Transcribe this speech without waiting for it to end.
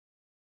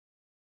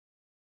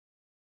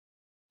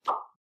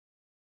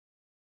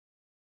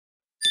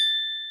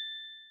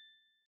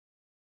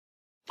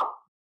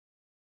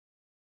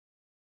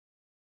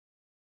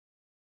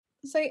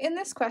So in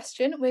this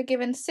question, we're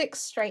given 6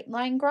 straight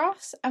line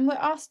graphs and we're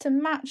asked to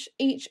match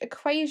each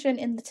equation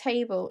in the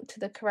table to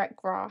the correct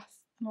graph.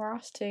 And we're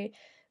asked to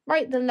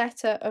write the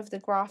letter of the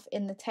graph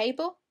in the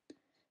table.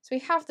 So we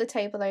have the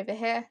table over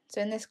here.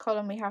 So in this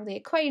column we have the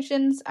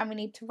equations and we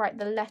need to write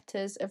the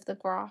letters of the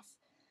graph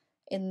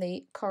in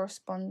the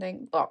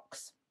corresponding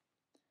box.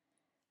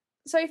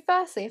 So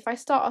firstly, if I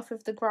start off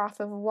with the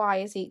graph of y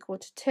is equal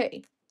to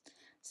 2.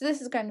 So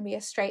this is going to be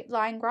a straight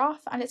line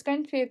graph and it's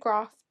going to be a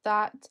graph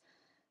that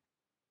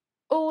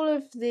all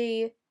of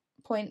the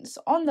points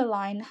on the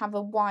line have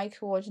a y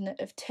coordinate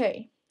of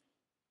 2.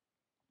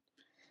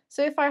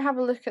 So if I have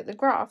a look at the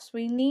graphs,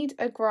 we need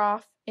a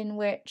graph in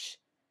which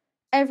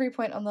every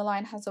point on the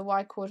line has a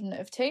y coordinate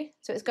of 2.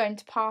 So it's going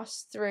to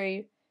pass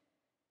through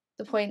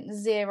the point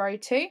 0,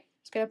 2.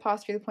 It's going to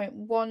pass through the point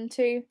 1,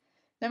 2.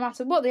 No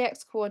matter what the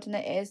x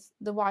coordinate is,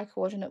 the y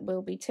coordinate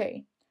will be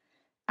 2.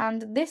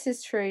 And this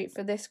is true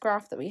for this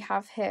graph that we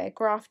have here,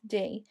 graph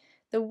D.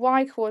 The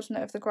y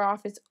coordinate of the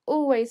graph is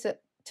always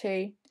at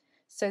 2,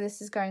 so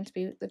this is going to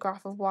be the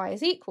graph of y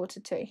is equal to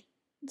 2.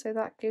 So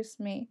that gives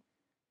me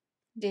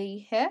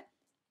D here.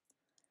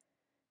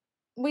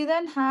 We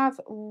then have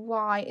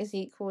y is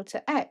equal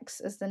to x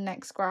as the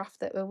next graph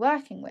that we're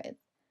working with.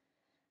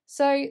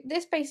 So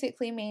this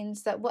basically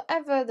means that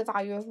whatever the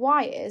value of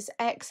y is,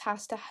 x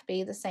has to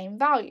be the same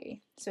value.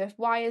 So if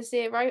y is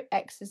 0,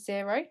 x is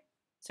 0.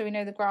 So we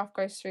know the graph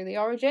goes through the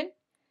origin.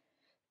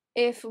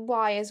 If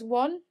y is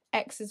 1,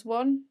 x is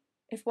 1.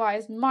 If y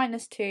is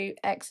minus 2,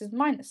 x is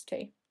minus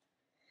 2.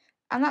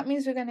 And that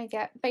means we're going to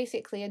get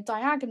basically a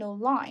diagonal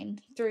line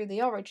through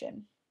the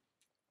origin.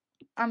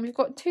 And we've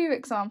got 2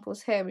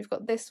 examples here. We've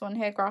got this one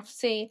here, graph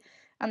C,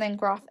 and then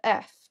graph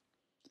F.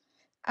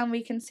 And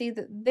we can see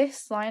that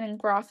this line in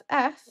graph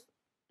F,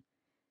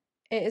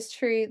 it is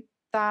true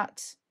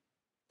that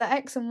the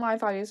x and y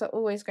values are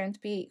always going to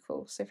be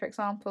equal. So for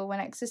example, when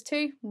x is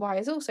 2, y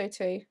is also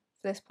 2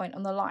 for this point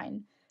on the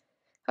line.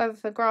 However,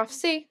 for graph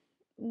C,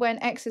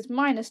 when x is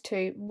minus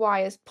 2,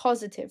 y is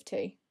positive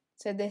 2.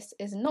 So this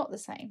is not the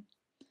same.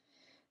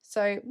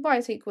 So y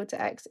is equal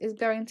to x is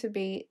going to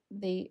be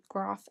the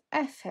graph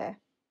F here.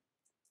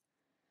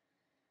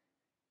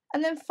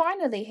 And then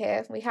finally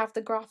here we have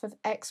the graph of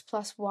x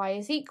plus y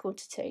is equal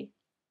to 2.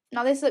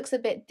 Now this looks a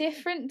bit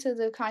different to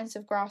the kinds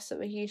of graphs that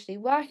we're usually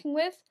working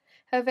with.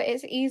 However,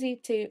 it's easy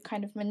to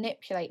kind of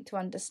manipulate to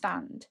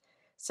understand.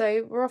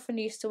 So we're often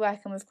used to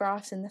working with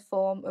graphs in the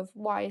form of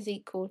y is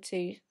equal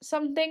to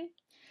something.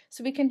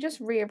 So we can just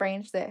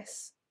rearrange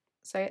this.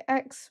 So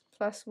x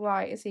plus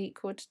y is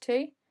equal to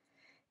 2.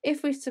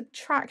 If we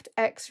subtract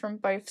x from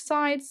both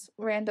sides,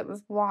 we end up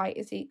with y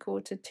is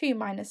equal to 2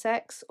 minus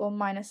x, or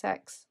minus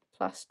x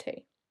plus 2.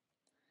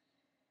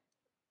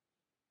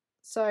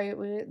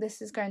 So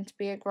this is going to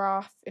be a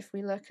graph, if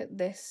we look at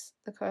this,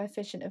 the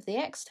coefficient of the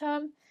x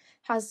term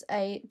has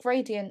a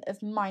gradient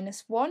of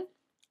minus 1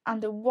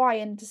 and a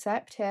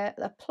y-intercept here,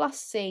 a plus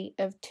c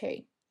of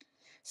 2.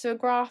 So a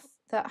graph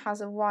that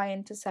has a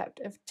y-intercept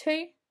of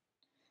 2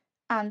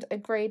 and a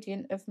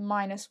gradient of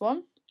minus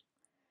 1.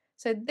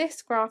 So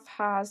this graph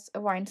has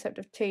a y-intercept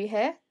of 2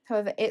 here,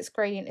 however its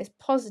gradient is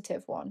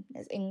positive 1,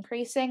 it's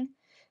increasing.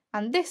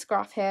 And this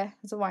graph here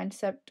has a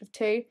y-intercept of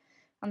 2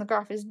 and the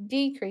graph is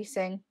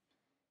decreasing,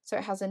 so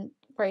it has a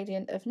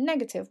gradient of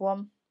negative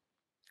 1.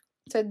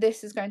 So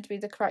this is going to be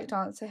the correct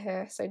answer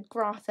here. So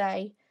graph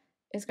A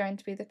is going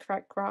to be the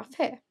correct graph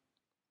here.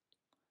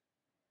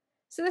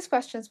 So this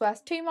question's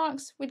worth 2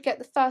 marks. We'd get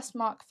the first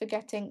mark for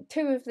getting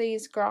 2 of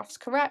these graphs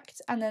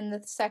correct, and then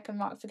the second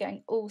mark for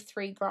getting all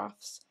 3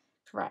 graphs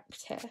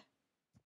correct here.